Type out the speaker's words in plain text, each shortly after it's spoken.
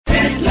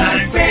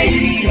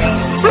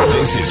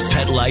This is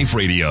Pet Life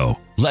Radio.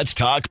 Let's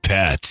talk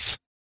pets.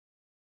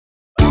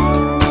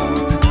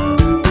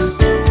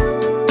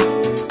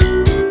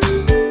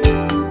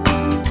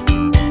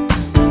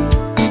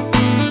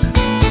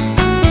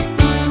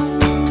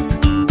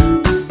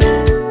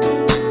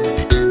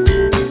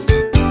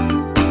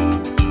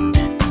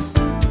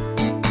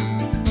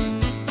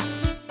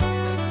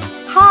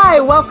 Hi,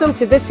 welcome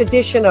to this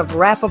edition of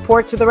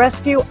Rappaport to the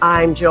Rescue.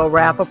 I'm Jill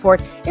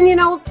Rappaport. And you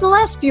know, the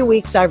last few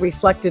weeks I've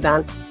reflected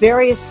on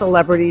various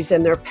celebrities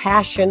and their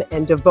passion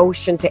and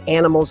devotion to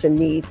animals in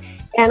need.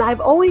 And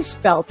I've always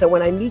felt that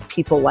when I meet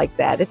people like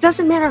that, it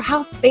doesn't matter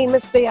how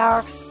famous they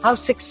are, how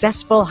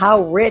successful,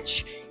 how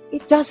rich.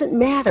 It doesn't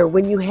matter.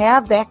 When you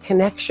have that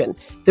connection,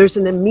 there's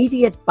an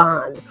immediate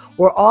bond.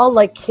 We're all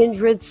like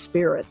kindred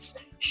spirits,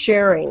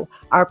 sharing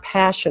our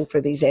passion for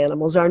these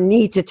animals, our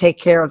need to take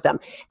care of them.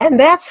 And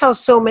that's how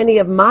so many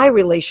of my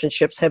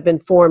relationships have been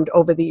formed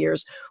over the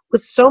years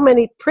with so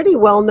many pretty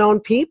well-known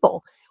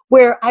people,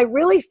 where I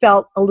really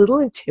felt a little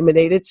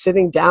intimidated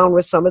sitting down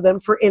with some of them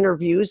for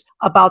interviews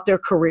about their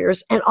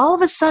careers. And all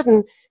of a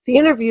sudden, the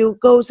interview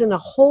goes in a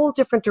whole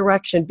different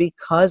direction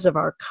because of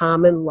our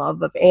common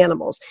love of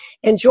animals.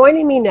 And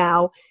joining me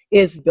now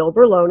is Bill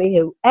Berloni,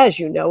 who, as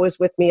you know, is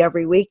with me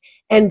every week.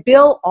 And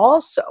Bill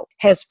also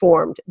has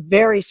formed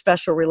very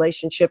special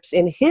relationships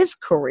in his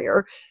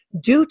career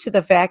due to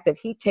the fact that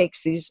he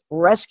takes these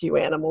rescue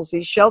animals,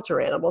 these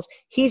shelter animals,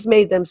 he's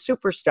made them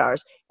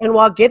superstars. And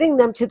while getting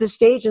them to the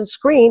stage and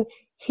screen,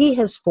 he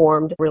has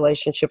formed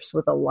relationships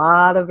with a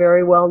lot of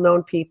very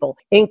well-known people,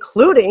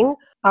 including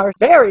our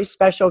very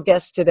special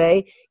guest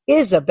today,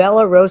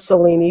 Isabella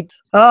Rossellini.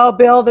 Oh,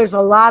 Bill, there's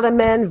a lot of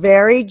men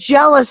very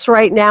jealous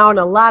right now and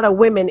a lot of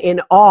women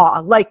in awe,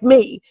 like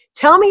me.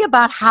 Tell me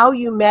about how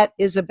you met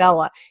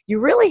Isabella. You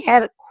really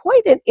had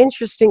quite an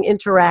interesting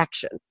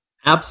interaction.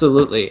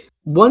 Absolutely.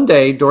 One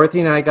day, Dorothy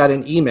and I got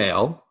an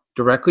email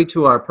directly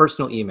to our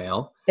personal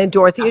email. And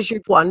Dorothy is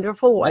your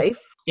wonderful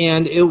wife.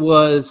 And it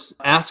was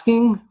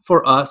asking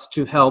for us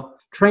to help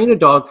train a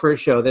dog for a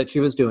show that she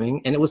was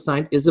doing, and it was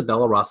signed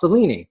Isabella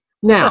Rossellini.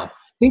 Now,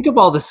 think of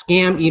all the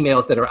scam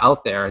emails that are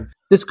out there.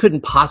 This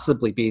couldn't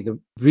possibly be the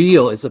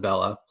real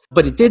Isabella,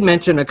 but it did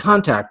mention a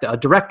contact, a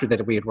director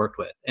that we had worked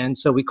with. And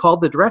so we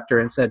called the director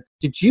and said,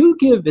 "Did you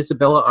give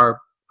Isabella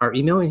our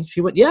email?" And she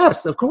went,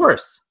 "Yes, of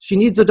course. She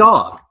needs a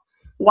dog."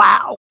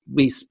 Wow.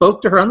 We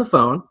spoke to her on the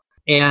phone,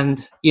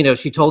 and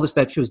she told us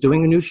that she was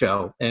doing a new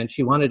show and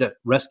she wanted to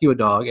rescue a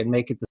dog and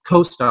make it the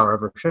co-star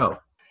of her show.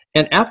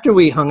 And after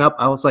we hung up,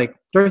 I was like,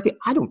 "Dorothy,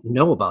 I don't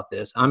know about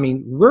this. I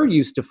mean, we're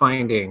used to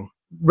finding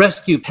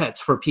rescue pets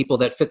for people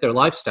that fit their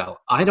lifestyle.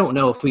 I don't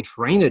know if we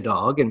train a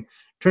dog and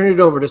turn it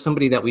over to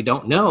somebody that we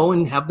don't know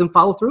and have them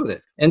follow through with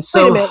it." And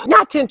so, wait a minute,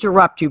 not to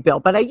interrupt you, Bill,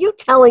 but are you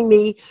telling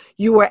me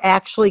you were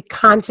actually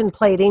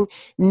contemplating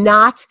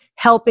not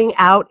helping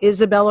out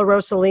Isabella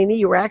Rossellini?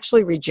 You were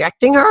actually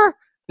rejecting her?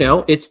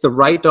 No, it's the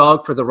right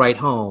dog for the right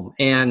home.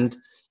 And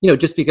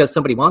just because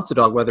somebody wants a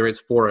dog, whether it's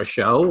for a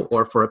show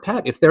or for a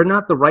pet, if they're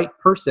not the right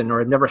person or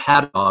have never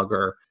had a dog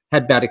or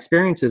had bad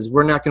experiences,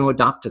 we're not going to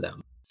adopt to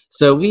them.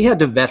 So we had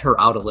to vet her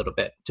out a little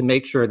bit to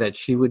make sure that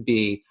she would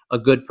be a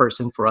good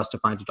person for us to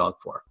find a dog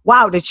for.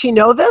 Wow, did she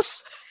know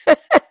this?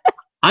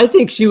 I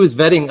think she was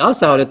vetting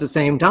us out at the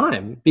same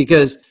time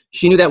because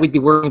she knew that we'd be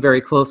working very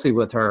closely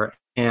with her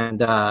and,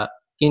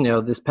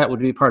 this pet would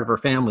be part of her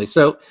family.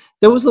 So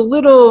there was a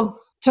little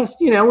test,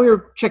 we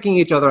were checking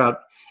each other out.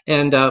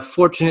 And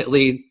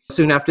fortunately,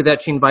 soon after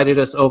that, she invited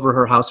us over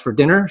her house for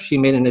dinner. She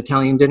made an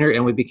Italian dinner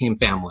and we became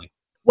family.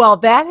 Well,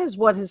 that is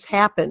what has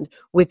happened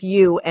with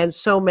you and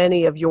so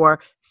many of your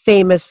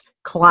famous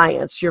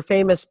clients, your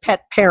famous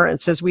pet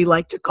parents, as we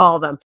like to call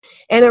them.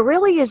 And it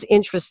really is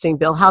interesting,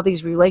 Bill, how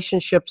these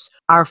relationships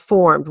are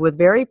formed with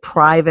very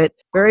private,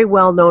 very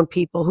well-known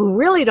people who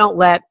really don't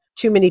let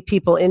too many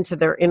people into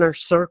their inner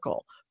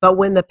circle. But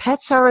when the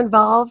pets are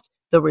involved,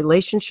 the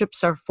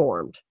relationships are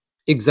formed.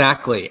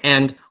 Exactly.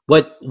 And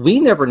what we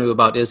never knew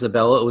about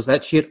Isabella was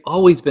that she had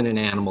always been an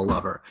animal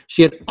lover.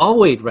 She had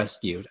always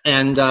rescued.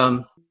 And,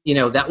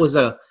 that was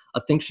a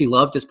thing she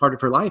loved as part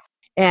of her life.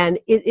 And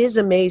it is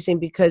amazing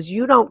because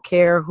you don't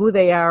care who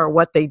they are or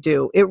what they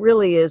do. It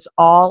really is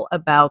all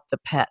about the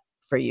pet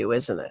for you,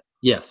 isn't it?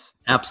 Yes,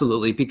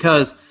 absolutely.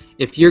 Because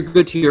if you're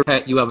good to your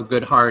pet, you have a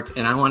good heart.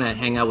 And I want to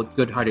hang out with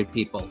good-hearted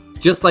people,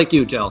 just like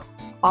you, Jill.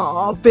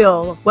 Oh,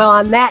 Bill. Well,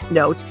 on that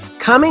note,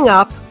 coming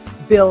up,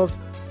 Bill's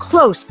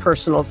close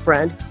personal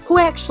friend who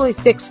actually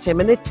fixed him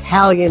an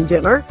Italian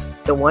dinner,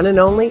 the one and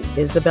only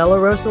Isabella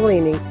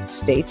Rossellini.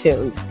 Stay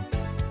tuned.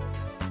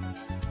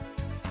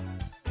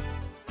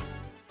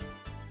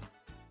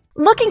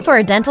 Looking for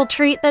a dental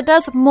treat that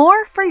does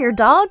more for your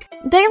dog?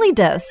 Daily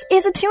Dose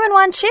is a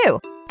 2-in-1 chew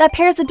that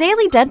pairs a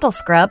daily dental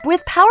scrub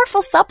with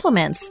powerful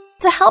supplements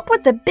to help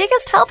with the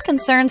biggest health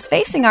concerns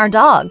facing our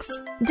dogs.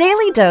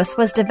 Daily Dose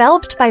was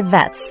developed by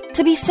vets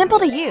to be simple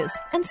to use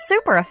and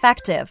super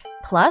effective.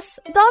 Plus,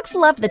 dogs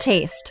love the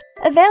taste.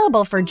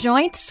 Available for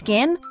joint,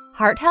 skin,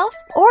 heart health,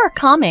 or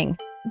calming.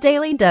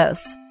 Daily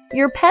Dose.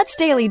 your pet's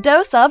daily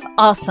dose of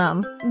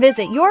awesome.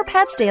 Visit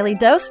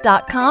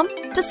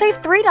yourpetsdailydose.com to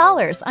save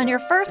 $3 on your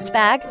first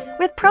bag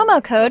with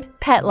promo code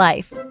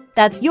PETLIFE.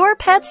 That's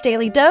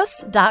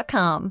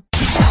yourpetsdailydose.com.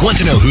 Want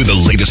to know who the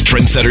latest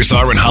trendsetters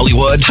are in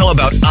Hollywood? How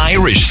about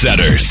Irish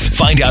setters?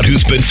 Find out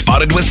who's been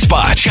spotted with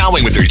Spot,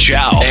 chowing with their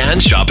chow,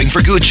 and shopping for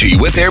Gucci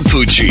with their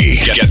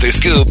Poochie. Get the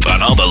scoop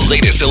on all the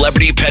latest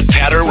celebrity pet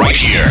patter right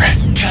here.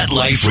 Pet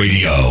Life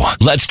Radio.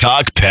 Let's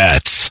talk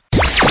pets.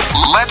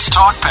 Let's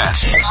talk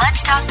pets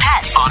Let's talk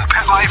pets on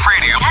Pet Life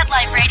Radio.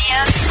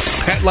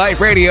 Pet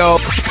Life Radio.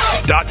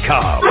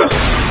 PetLifeRadio.com.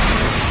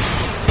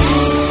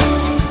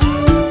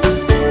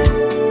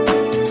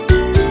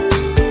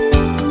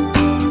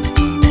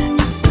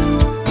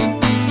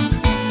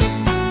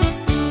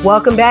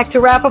 Welcome back to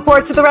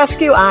Rappaport to the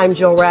Rescue. I'm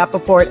Jill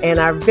Rappaport, and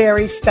our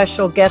very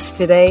special guest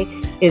today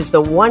is the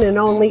one and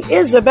only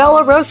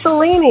Isabella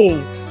Rossellini.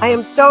 I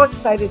am so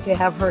excited to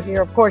have her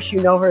here. Of course,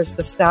 you know her as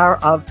the star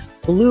of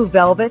Blue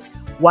Velvet,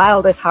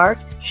 Wild at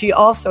Heart. She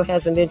also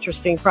has an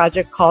interesting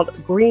project called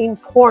Green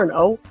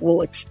Porno.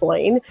 We'll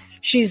explain.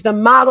 She's the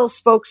model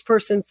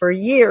spokesperson for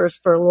years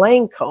for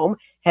Lancome,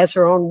 has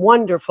her own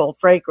wonderful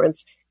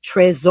fragrance,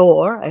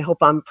 Trésor, I hope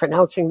I'm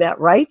pronouncing that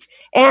right,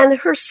 and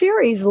her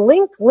series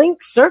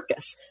Link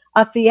Circus,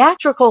 a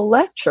theatrical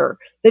lecture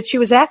that she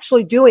was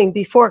actually doing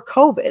before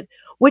COVID,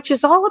 which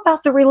is all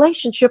about the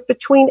relationship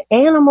between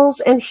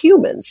animals and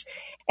humans.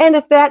 And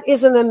if that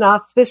isn't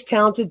enough, this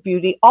talented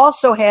beauty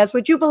also has,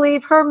 would you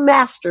believe, her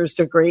master's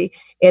degree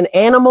in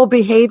animal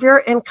behavior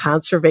and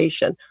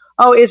conservation.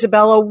 Oh,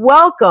 Isabella,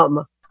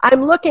 welcome.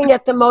 I'm looking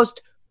at the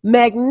most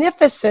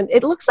magnificent,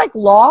 it looks like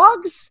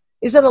logs.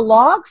 Is it a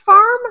log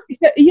farm?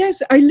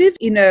 Yes, I live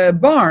in a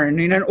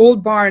barn, in an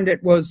old barn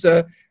that was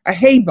a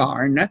hay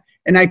barn,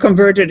 and I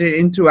converted it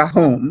into a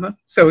home.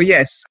 So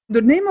yes,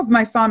 the name of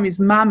my farm is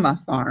Mama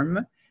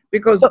Farm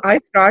because I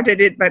started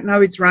it, but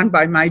now it's run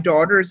by my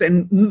daughters,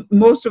 and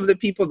most of the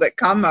people that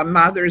come are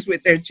mothers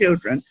with their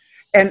children.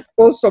 And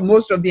also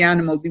most of the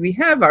animals we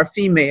have are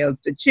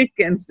females, the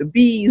chickens, the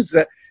bees,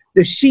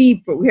 the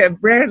sheep. We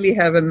rarely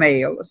have a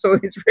male, so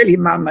it's really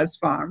Mama's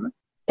farm.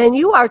 And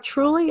you are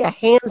truly a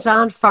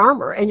hands-on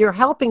farmer, and you're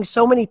helping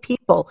so many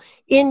people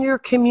in your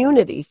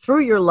community through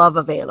your love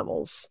of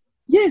animals.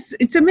 Yes,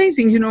 it's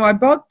amazing. You know, I'm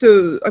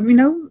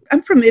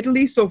from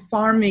Italy, so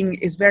farming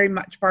is very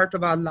much part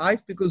of our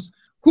life because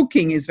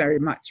cooking is very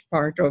much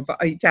part of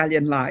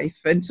Italian life.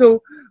 And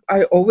so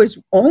I always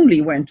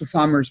only went to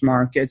farmers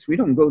markets. We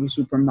don't go to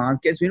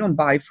supermarkets. We don't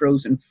buy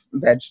frozen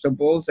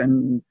vegetables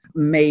and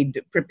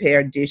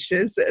prepared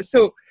dishes.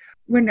 So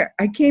when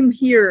I came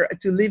here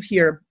to live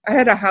here, I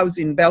had a house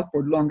in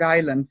Belport, Long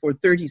Island for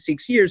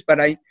 36 years, but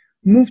I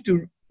moved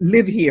to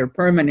live here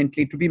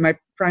permanently to be my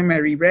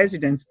primary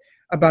residence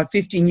about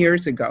 15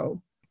 years ago.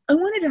 I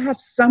wanted to have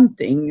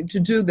something to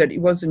do that it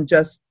wasn't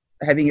just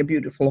having a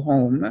beautiful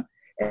home.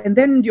 And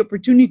then the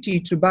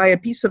opportunity to buy a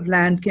piece of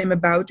land came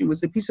about. It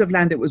was a piece of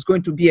land that was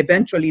going to be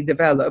eventually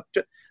developed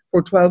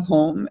for 12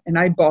 homes, and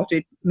I bought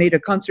it, made a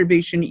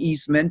conservation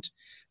easement,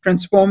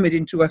 transform it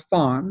into a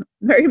farm,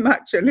 very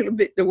much a little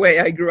bit the way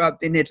I grew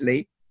up in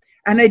Italy.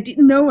 And I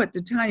didn't know at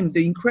the time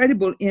the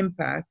incredible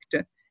impact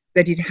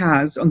that it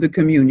has on the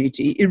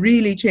community. It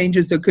really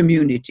changes the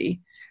community.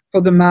 For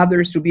the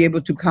mothers to be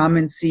able to come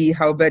and see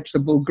how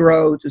vegetables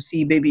grow, to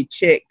see baby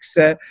chicks,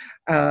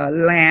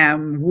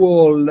 lamb,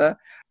 wool.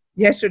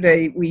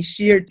 Yesterday, we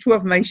sheared 2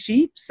 of my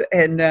sheep,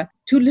 and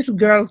 2 little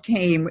girls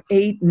came,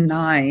 8 and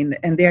 9,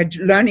 and they are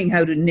learning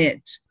how to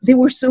knit. They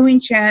were so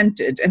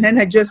enchanted. And then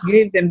I just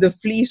gave them the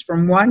fleece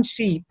from 1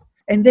 sheep,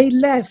 and they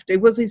left.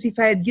 It was as if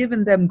I had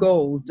given them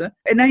gold.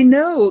 And I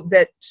know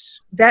that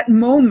that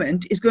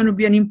moment is going to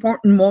be an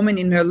important moment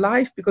in her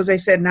life because I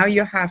said, now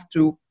you have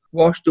to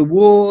wash the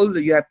wool,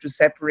 you have to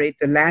separate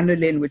the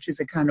lanolin, which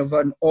is a kind of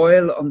an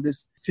oil on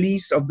this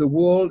fleece of the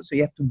wool. So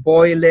you have to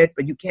boil it,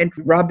 but you can't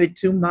rub it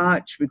too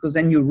much because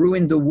then you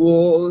ruin the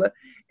wool.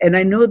 And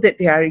I know that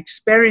they are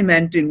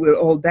experimenting with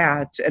all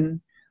that, and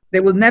they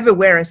will never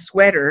wear a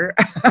sweater.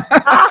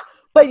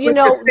 But you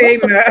know,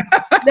 listen,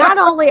 not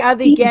only are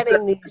they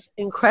getting these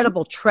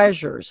incredible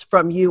treasures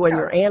from you and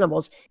your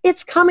animals,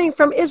 it's coming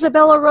from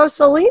Isabella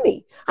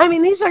Rossellini. I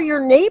mean, these are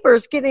your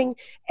neighbors getting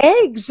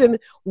eggs and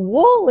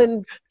wool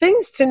and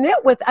things to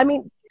knit with. I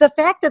mean, the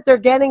fact that they're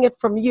getting it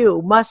from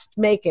you must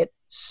make it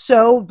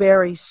so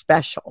very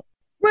special.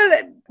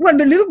 Well,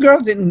 the little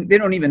girls they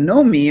don't even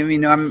know me. I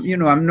mean,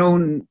 I'm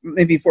known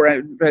maybe for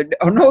an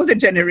older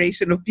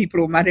generation of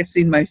people who might have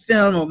seen my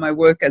film or my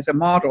work as a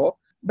model.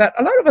 But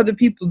a lot of other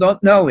people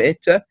don't know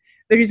it.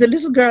 There is a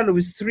little girl who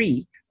is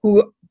 3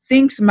 who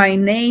thinks my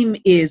name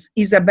is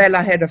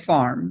Isabella Had a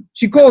Farm.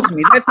 She calls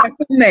me, that's my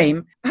full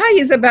name. Hi,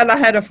 Isabella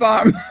Had a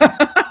Farm.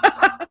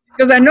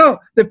 Because I know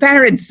the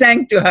parents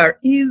sang to her,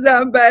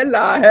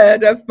 Isabella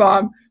Had a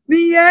Farm.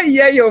 Yeah,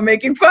 you're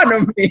making fun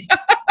of me.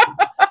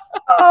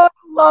 Oh, I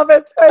love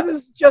it. That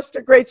is just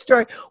a great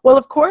story. Well,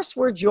 of course,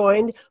 we're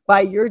joined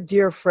by your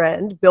dear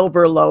friend, Bill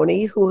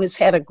Berloni, who has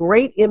had a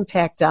great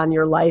impact on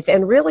your life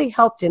and really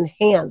helped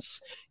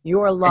enhance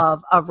your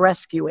love of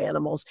rescue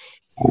animals.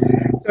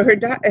 So her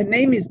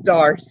name is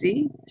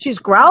Darcy. She's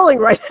growling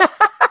right now.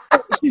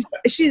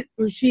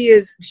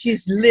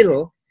 She's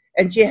little,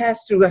 and she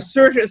has to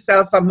assert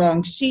herself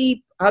among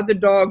sheep, other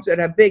dogs that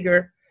are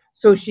bigger.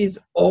 So she's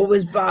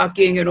always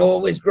barking and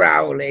always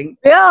growling.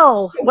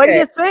 Bill, what do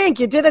you think?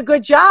 You did a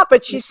good job,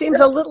 but she seems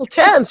a little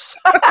tense.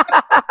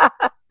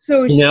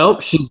 So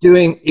she's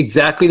doing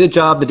exactly the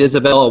job that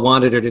Isabella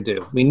wanted her to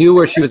do. We knew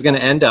where she was going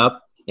to end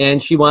up,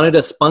 and she wanted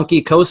a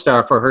spunky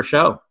co-star for her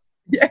show.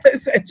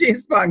 Yes, and she's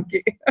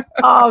spunky.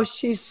 Oh,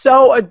 she's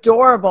so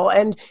adorable,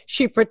 and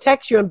she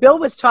protects you. And Bill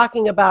was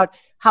talking about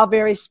how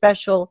very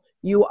special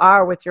you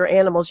are with your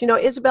animals.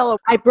 Isabella,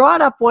 I brought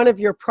up one of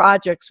your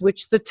projects,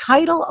 which the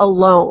title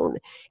alone,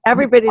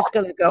 everybody's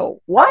going to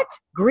go, what?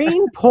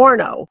 Green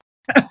porno.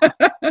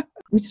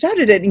 We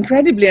started it,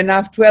 incredibly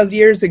enough, 12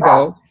 years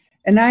ago.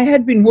 And I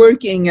had been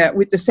working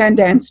with the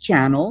Sundance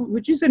Channel,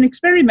 which is an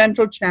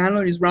experimental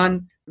channel. It is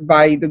run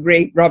by the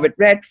great Robert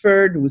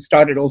Redford, who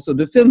started also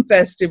the film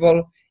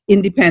festival,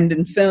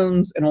 independent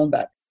films, and all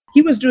that.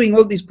 He was doing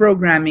all this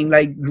programming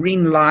like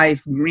Green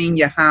Life, Green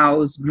Your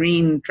House,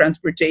 Green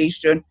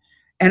Transportation.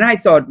 And I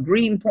thought,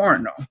 green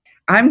porno.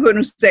 I'm going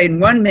to say in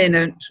 1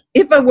 minute,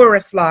 if I were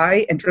a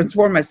fly and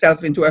transform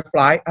myself into a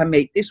fly, I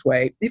make this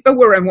way. If I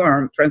were a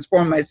worm,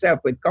 transform myself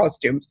with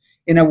costumes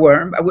in a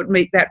worm, I would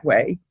make that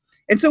way.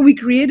 And so we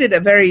created a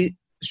very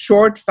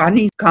short,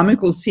 funny,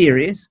 comical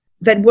series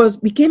that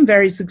became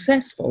very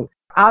successful.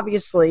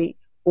 Obviously,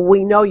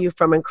 we know you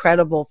from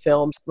incredible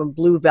films, from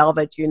Blue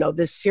Velvet,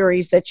 this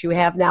series that you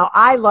have now.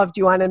 I loved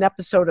you on an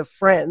episode of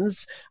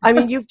Friends. I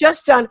mean, you've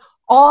just done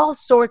all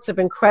sorts of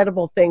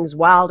incredible things,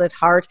 Wild at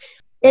Heart.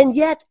 And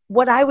yet,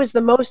 what I was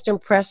the most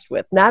impressed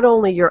with, not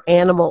only your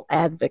animal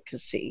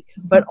advocacy,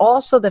 but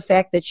also the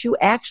fact that you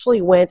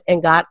actually went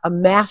and got a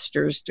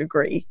master's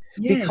degree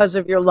because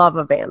of your love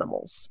of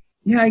animals.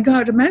 Yeah, I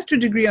got a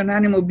master's degree on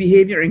animal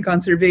behavior and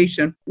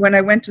conservation when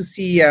I went to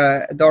see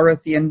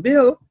Dorothy and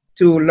Bill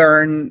to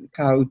learn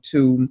how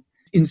to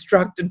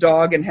instruct a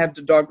dog and have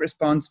the dog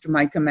respond to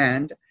my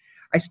command.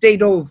 I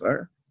stayed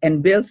over,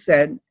 and Bill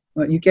said,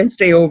 well, you can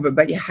stay over,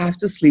 but you have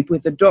to sleep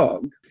with the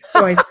dog.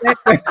 So I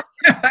slept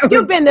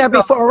You've been there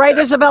before, right,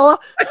 Isabella?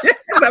 Yes,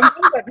 I've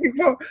done that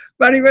before,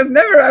 but it was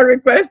never a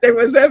request that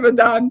was ever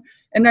done.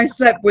 And I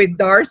slept with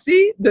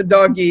Darcy, the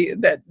doggy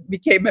that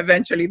became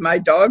eventually my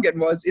dog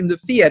and was in the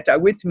theater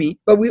with me.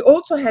 But we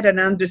also had an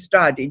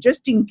understudy,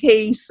 just in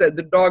case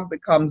the dog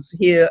becomes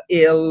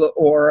ill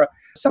or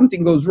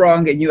something goes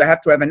wrong and you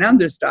have to have an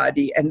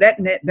understudy. And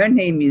their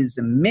name is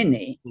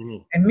Minnie.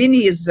 Mm-hmm. And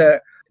Minnie is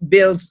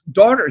Bill's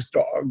daughter's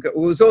dog,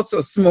 who was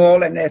also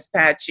small and less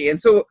patchy. And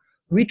so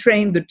we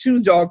trained the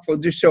two dogs for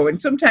the show.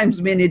 And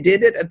sometimes Minnie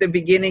did it at the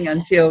beginning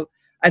until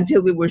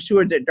we were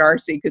sure that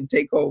Darcy could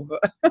take over.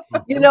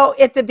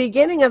 At the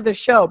beginning of the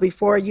show,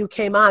 before you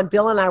came on,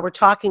 Bill and I were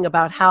talking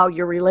about how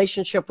your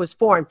relationship was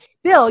formed.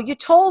 Bill, you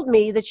told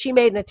me that she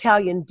made an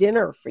Italian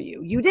dinner for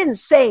you. You didn't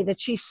say that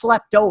she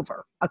slept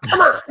over. Oh, come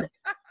on.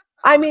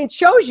 I mean, it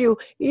shows you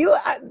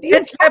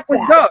slept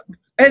with dogs.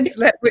 And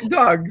slept with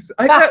dogs.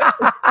 I got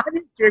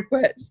a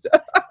request.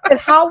 And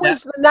how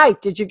was the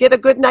night? Did you get a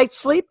good night's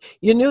sleep?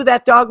 You knew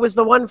that dog was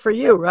the one for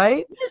you,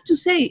 right? I have to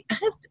say,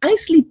 I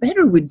sleep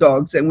better with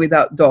dogs than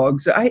without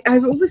dogs.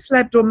 I've always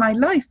slept all my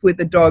life with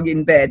a dog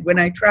in bed. When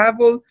I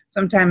travel,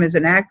 sometimes as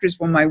an actress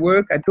for my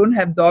work, I don't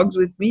have dogs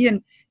with me,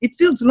 and it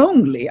feels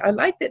lonely. I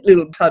like that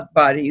little pet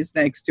buddies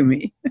next to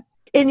me.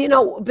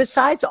 And,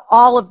 besides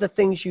all of the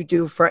things you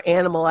do for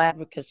animal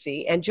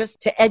advocacy and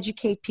just to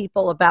educate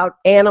people about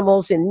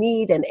animals in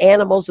need and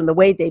animals and the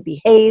way they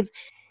behave,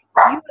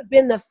 you have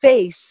been the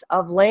face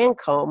of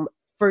Lancome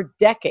for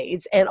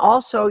decades, and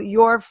also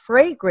your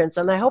fragrance.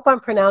 And I hope I'm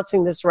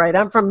pronouncing this right.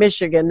 I'm from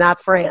Michigan, not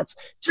France.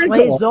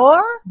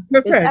 Trésor?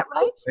 Is that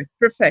right?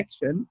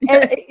 Perfection.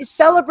 And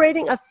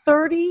celebrating a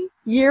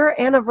 30-year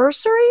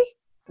anniversary?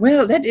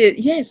 Well, that is,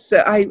 yes.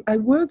 I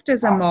worked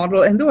as a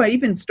model, and though I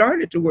even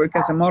started to work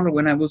as a model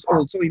when I was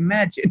old, so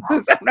imagine,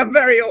 because I'm not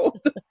very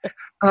old.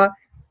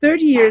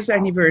 30 years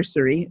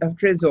anniversary of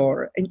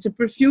Trésor. It's a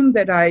perfume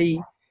that I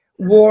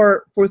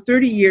wore for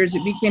 30 years.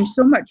 It became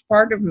so much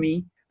part of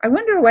me. I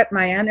wonder what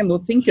my animal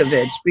think of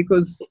it,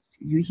 because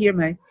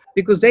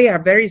because they are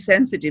very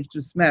sensitive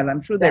to smell.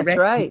 I'm sure they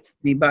recognize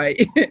me by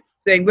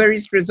saying, "Where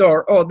is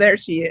Trésor?" Oh, there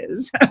she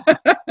is.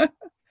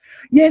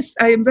 Yes,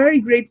 I am very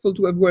grateful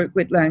to have worked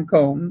with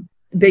Lancome.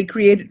 They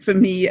created for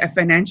me a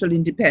financial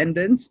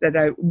independence that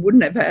I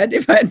wouldn't have had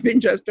if I had been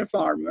just a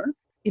farmer.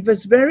 It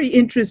was very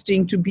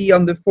interesting to be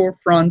on the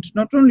forefront,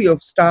 not only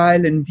of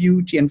style and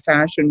beauty and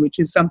fashion, which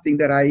is something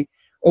that I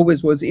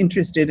always was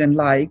interested and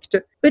liked,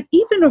 but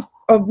even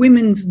of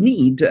women's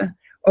need,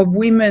 of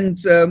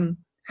women's,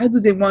 how do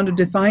they want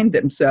to define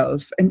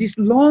themselves? And this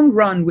long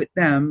run with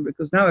them,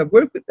 because now I've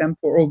worked with them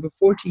for over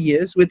 40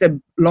 years with a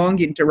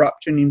long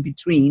interruption in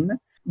between,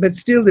 but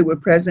still they were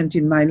present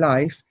in my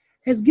life,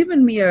 has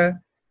given me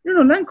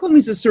Lancome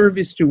is a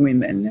service to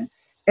women.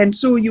 And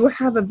so you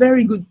have a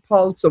very good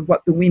pulse of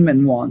what the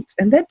women want.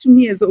 And that to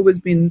me has always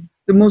been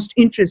the most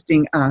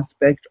interesting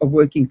aspect of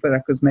working for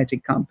a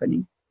cosmetic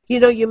company. You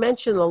know, you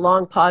mentioned the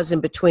long pause in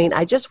between.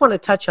 I just want to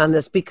touch on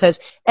this because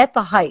at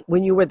the height,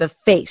 when you were the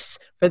face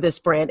for this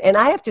brand, and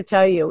I have to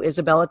tell you,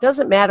 Isabel, it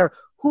doesn't matter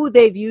who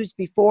they've used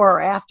before or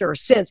after or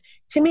since.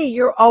 To me,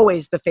 you're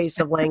always the face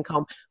of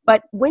Lancome.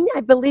 But when I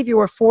believe you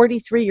were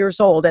 43 years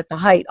old at the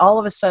height, all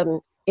of a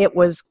sudden it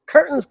was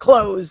curtains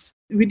closed.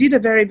 We did a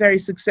very, very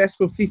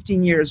successful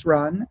 15 years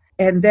run.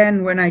 And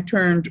then when I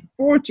turned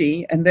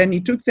 40, and then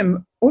it took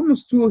them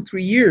almost 2 or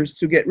 3 years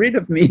to get rid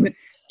of me,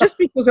 just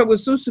because I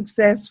was so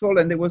successful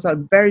and there was a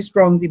very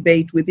strong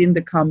debate within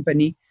the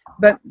company.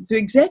 But the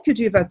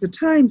executive at the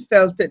time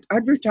felt that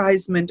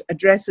advertisement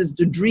addresses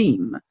the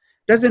dream,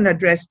 doesn't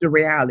address the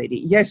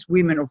reality. Yes,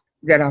 women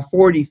that are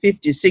 40,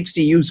 50,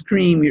 60 use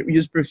cream,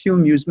 use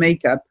perfume, use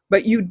makeup,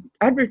 but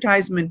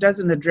advertisement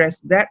doesn't address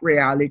that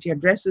reality,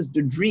 addresses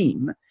the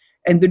dream.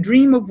 And the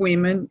dream of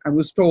women, I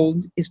was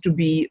told, is to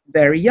be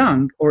very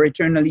young or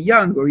eternally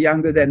young or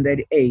younger than their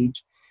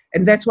age.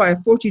 And that's why a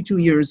 42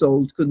 years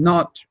old could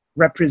not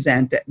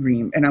represent that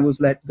dream, and I was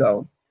let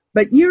go.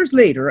 But years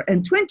later,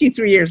 and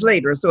 23 years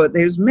later, so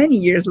there's many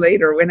years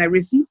later, when I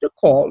received a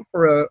call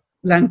for a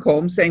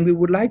Lancome saying, we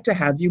would like to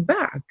have you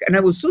back. And I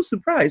was so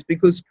surprised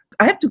because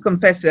I have to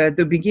confess that at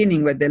the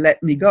beginning when they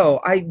let me go,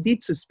 I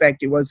did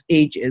suspect it was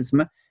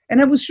ageism.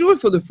 And I was sure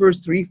for the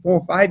first 3,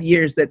 4, 5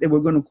 years that they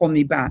were going to call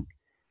me back.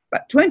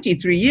 But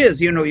 23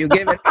 years, you know, you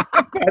gave it.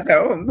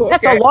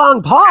 That's a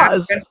long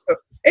pause.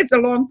 It's a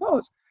long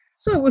pause.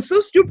 So I was so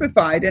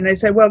stupefied. And I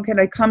said, well, can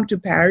I come to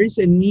Paris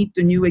and meet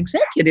the new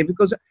executive?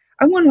 Because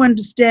I want to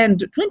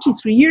understand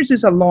 23 years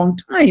is a long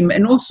time.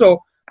 And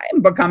also, I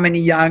am becoming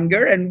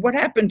younger. And what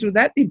happened to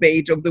that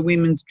debate of the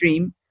women's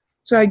dream?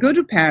 So I go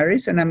to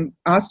Paris and I'm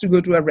asked to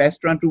go to a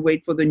restaurant to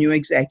wait for the new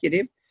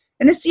executive.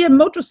 And I see a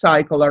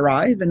motorcycle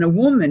arrive and a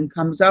woman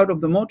comes out of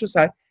the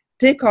motorcycle,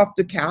 take off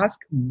the cask,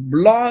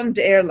 blonde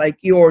hair like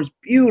yours,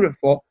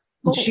 beautiful.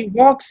 And she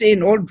walks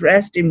in all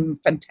dressed in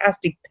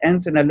fantastic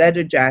pants and a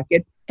leather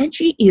jacket. And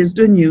she is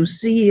the new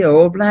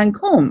CEO of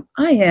Lancome.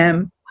 I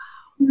am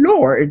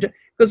floored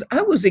because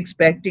I was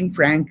expecting,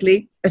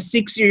 frankly, a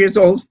 6 years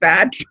old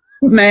fat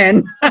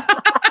man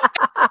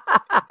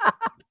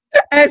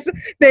as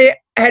they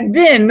had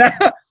been.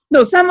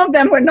 No, some of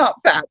them were not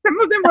fat. Some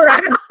of them were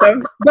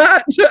handsome,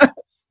 but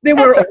they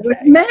were always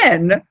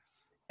men.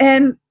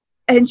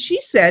 And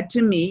she said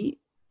to me,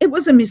 it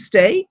was a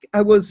mistake.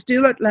 I was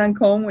still at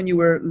Lancome when you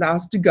were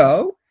last to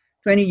go.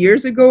 20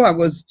 years ago, I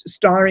was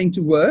starting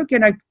to work,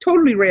 and I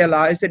totally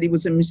realized that it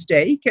was a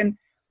mistake. And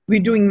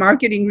we're doing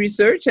marketing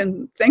research,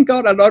 and thank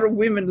God a lot of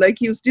women like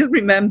you still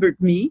remembered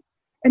me.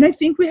 And I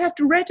think we have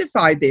to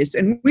ratify this.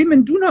 And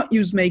women do not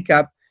use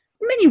makeup.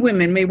 Many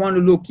women may want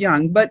to look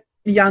young, but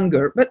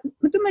younger. But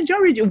the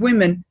majority of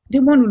women, they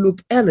want to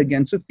look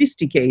elegant,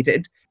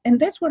 sophisticated. And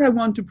that's what I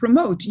want to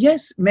promote.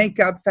 Yes,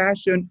 makeup,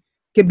 fashion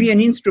can be an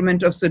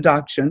instrument of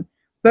seduction,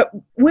 but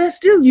we're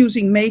still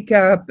using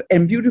makeup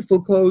and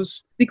beautiful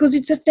clothes because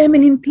it's a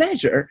feminine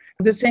pleasure.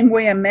 The same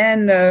way a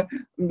man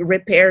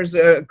repairs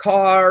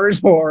cars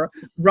or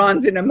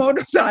runs in a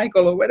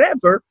motorcycle or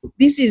whatever,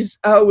 this is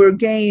our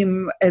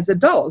game as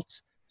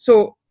adults.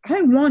 So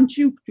I want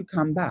you to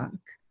come back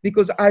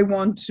because I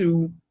want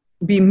to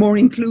be more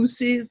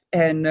inclusive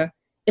and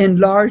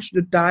enlarge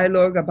the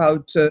dialogue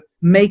about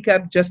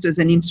makeup just as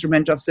an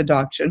instrument of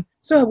seduction.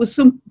 So I was,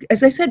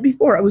 as I said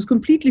before, I was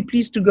completely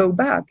pleased to go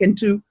back and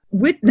to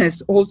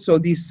witness also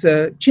these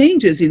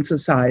changes in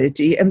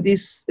society and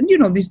these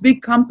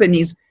big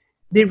companies,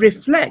 they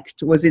reflect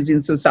what is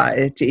in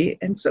society.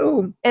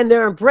 And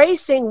they're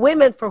embracing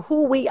women for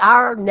who we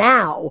are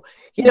now.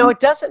 You know, it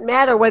doesn't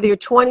matter whether you're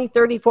 20,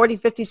 30, 40,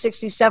 50,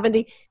 60,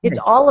 70. It's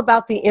all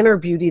about the inner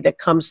beauty that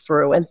comes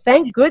through. And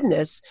thank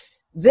goodness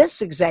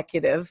this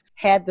executive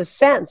had the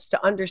sense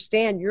to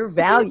understand your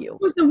value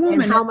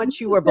and how much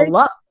you were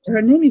beloved.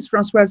 Her name is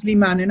Françoise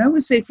Liman. And I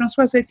would say,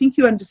 Françoise, I think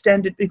you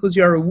understand it because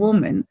you're a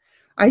woman.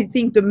 I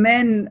think the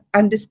men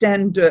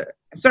understand,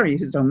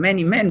 so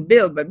many men,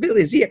 Bill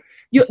is here.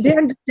 They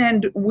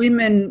understand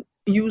women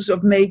use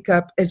of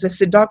makeup as a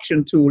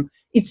seduction tool.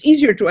 It's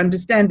easier to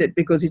understand it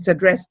because it's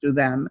addressed to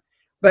them.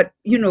 But,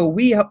 you know,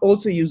 we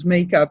also use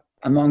makeup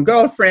among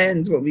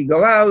girlfriends when we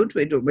go out,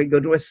 we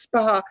go to a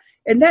spa.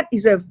 And that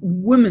is a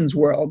women's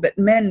world that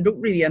men don't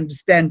really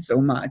understand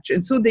so much.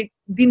 And so they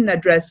didn't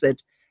address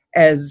it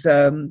as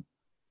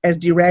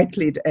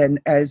directly and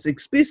as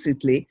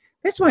explicitly.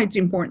 That's why it's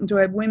important to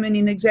have women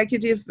in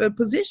executive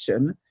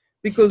position.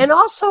 And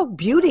also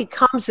beauty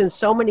comes in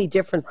so many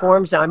different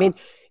forms now. I mean,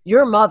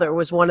 your mother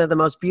was one of the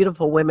most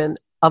beautiful women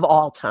of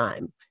all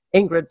time,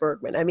 Ingrid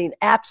Bergman. I mean,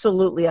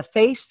 absolutely a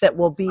face that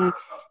will be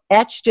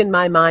etched in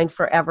my mind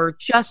forever.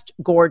 Just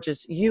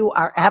gorgeous. You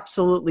are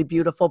absolutely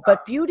beautiful.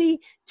 But beauty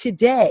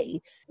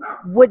today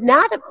would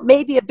not have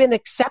maybe have been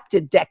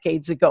accepted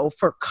decades ago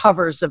for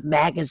covers of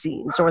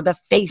magazines or the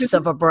face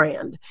of a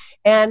brand.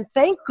 And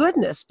thank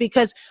goodness,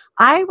 because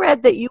I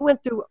read that you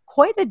went through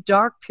quite a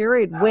dark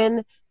period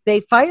when they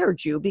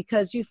fired you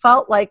because you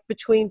felt like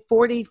between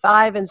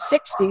 45 and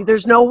 60,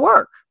 there's no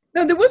work.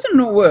 No, there wasn't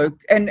no work.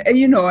 And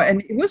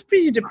it was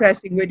pretty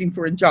depressing waiting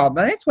for a job.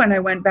 And that's when I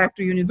went back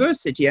to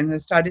university and I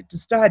started to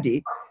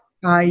study.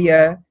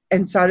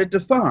 And started to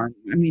farm.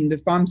 I mean, the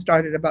farm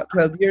started about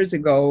 12 years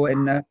ago,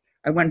 and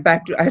I went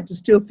back I had to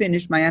still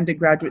finish my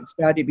undergraduate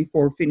study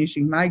before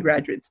finishing my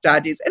graduate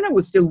studies, and I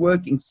was still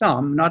working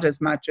some, not as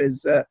much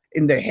as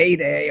in the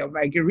heyday of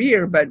my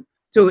career, but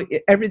so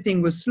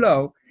everything was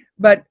slow.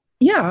 But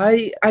yeah,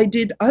 I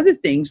did other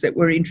things that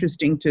were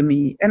interesting to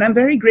me, and I'm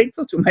very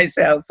grateful to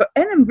myself,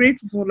 and I'm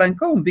grateful for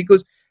Lancôme,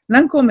 because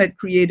Lancôme had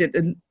created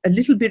a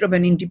little bit of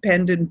an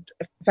independent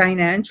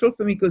financial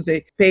for me, because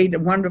they paid a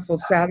wonderful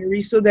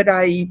salary, so that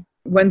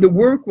when the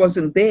work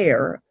wasn't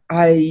there,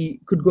 I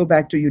could go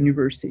back to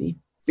university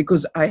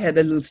because I had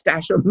a little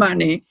stash of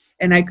money,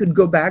 and I could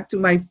go back to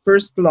my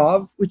first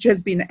love, which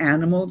has been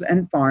animals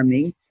and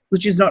farming,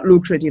 which is not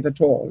lucrative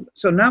at all.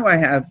 So now I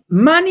have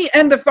money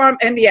and the farm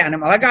and the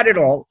animal. I got it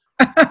all.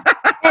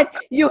 And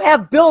you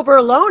have Bill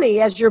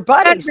Berloni as your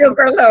buddy. Bill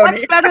Berloni.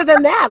 What's better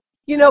than that?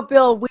 You know,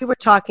 Bill, we were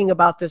talking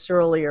about this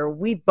earlier.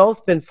 We've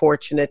both been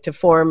fortunate to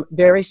form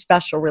very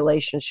special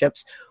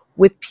relationships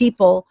with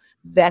people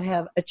that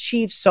have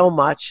achieved so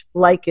much,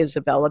 like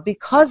Isabella,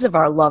 because of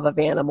our love of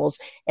animals.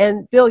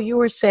 And Bill, you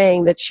were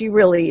saying that she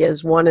really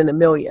is one in a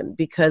million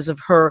because of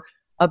her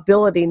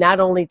ability not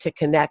only to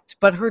connect,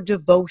 but her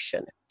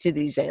devotion to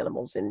these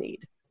animals in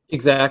need.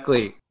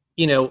 Exactly.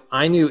 You know,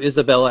 I knew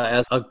Isabella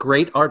as a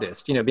great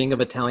artist, you know, being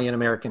of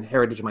Italian-American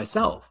heritage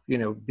myself, you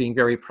know, being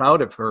very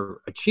proud of her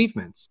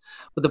achievements.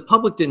 But the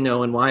public didn't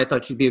know, and why I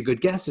thought she'd be a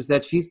good guest is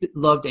that she's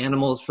loved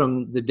animals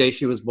from the day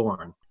she was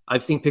born.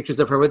 I've seen pictures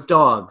of her with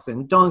dogs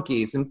and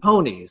donkeys and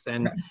ponies,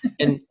 and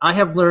I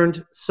have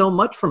learned so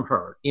much from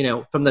her, you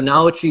know, from the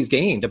knowledge she's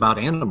gained about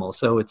animals.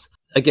 So it's,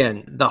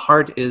 again, the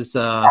heart is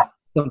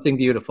something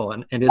beautiful,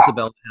 and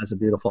Isabella has a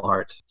beautiful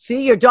heart.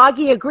 See, your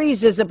doggie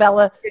agrees,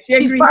 Isabella. She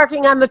She's agrees.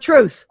 Barking on the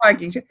truth.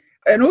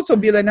 And also,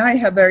 Bill and I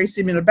have very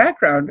similar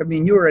background. I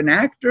mean, you're an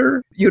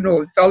actor, you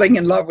know, falling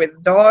in love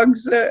with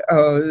dogs,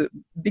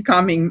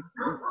 becoming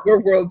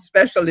your world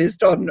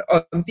specialist on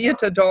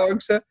theater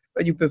dogs,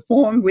 but you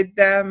perform with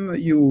them,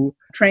 you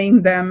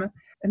train them.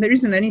 And there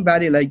isn't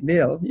anybody like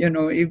Bill. You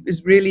know, it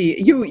is really,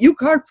 you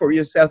carved for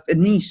yourself a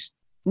niche.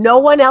 No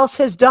one else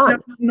has done.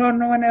 No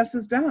one else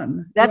has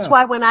done. That's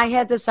why when I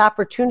had this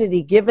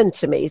opportunity given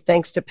to me,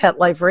 thanks to Pet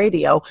Life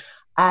Radio,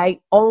 I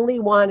only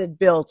wanted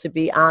Bill to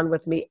be on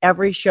with me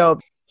every show.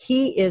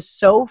 He is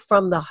so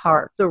from the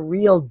heart, the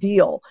real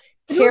deal,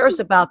 cares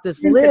about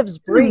this, lives,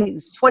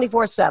 breathes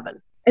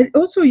 24/7. And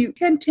also, you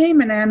can tame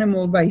an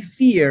animal by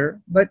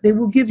fear, but they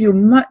will give you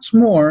much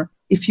more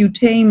if you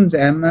tame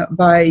them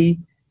by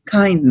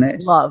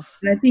kindness. Love.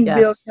 And I think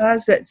Bill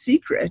has that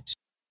secret.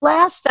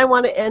 Last, I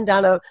want to end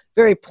on a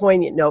very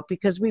poignant note,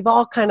 because we've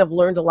all kind of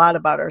learned a lot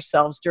about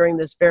ourselves during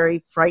this very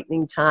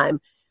frightening time.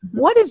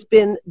 What has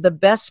been the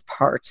best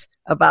part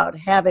about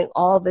having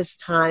all this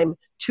time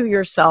to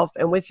yourself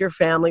and with your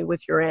family,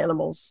 with your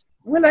animals?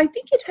 Well, I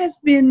think it has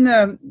been,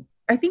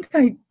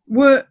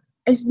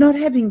 it's not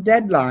having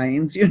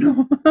deadlines, you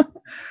know.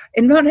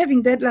 And not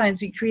having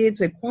deadlines, it creates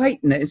a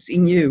quietness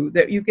in you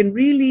that you can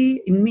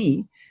really, in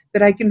me,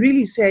 that I can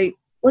really say,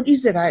 what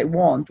is it I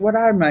want? What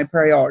are my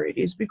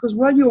priorities? Because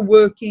while you're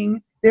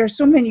working, there are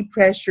so many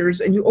pressures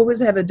and you always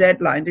have a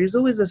deadline. There's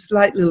always a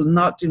slight little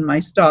knot in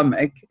my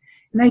stomach.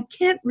 And I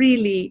can't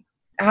really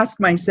ask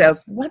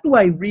myself, what do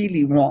I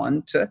really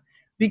want?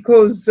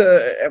 Because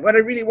what I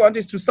really want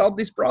is to solve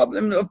this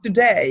problem of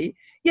today.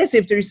 Yes,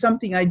 if there is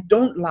something I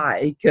don't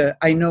like,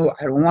 I know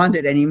I don't want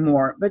it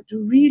anymore. But to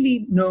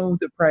really know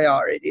the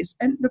priorities.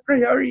 And the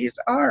priorities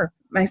are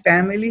my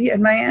family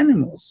and my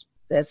animals.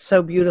 That's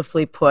so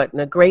beautifully put, and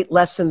a great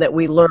lesson that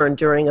we learned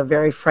during a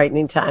very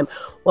frightening time.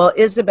 Well,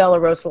 Isabella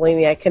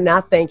Rossellini, I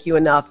cannot thank you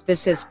enough.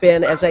 This has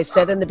been, as I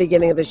said in the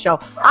beginning of the show,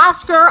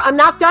 Oscar, I'm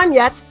not done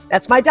yet.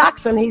 That's my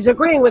dachshund. He's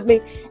agreeing with me.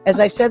 As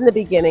I said in the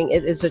beginning,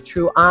 it is a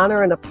true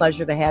honor and a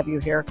pleasure to have you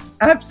here.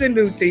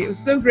 Absolutely. It was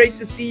so great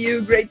to see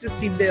you. Great to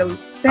see Bill.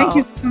 Thank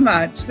you so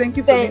much. Thank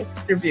you for this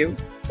interview.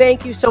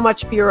 Thank you so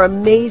much for your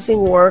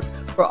amazing work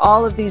for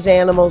all of these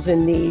animals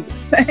in need.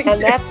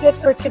 And that's it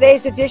for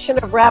today's edition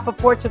of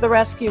Rappaport to the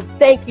Rescue.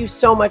 Thank you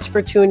so much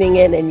for tuning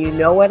in. And you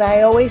know what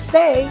I always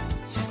say,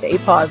 stay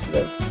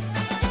positive.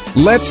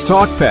 Let's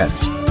Talk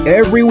Pets,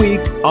 every week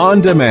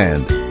on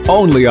demand,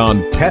 only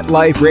on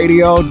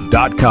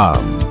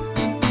PetLifeRadio.com.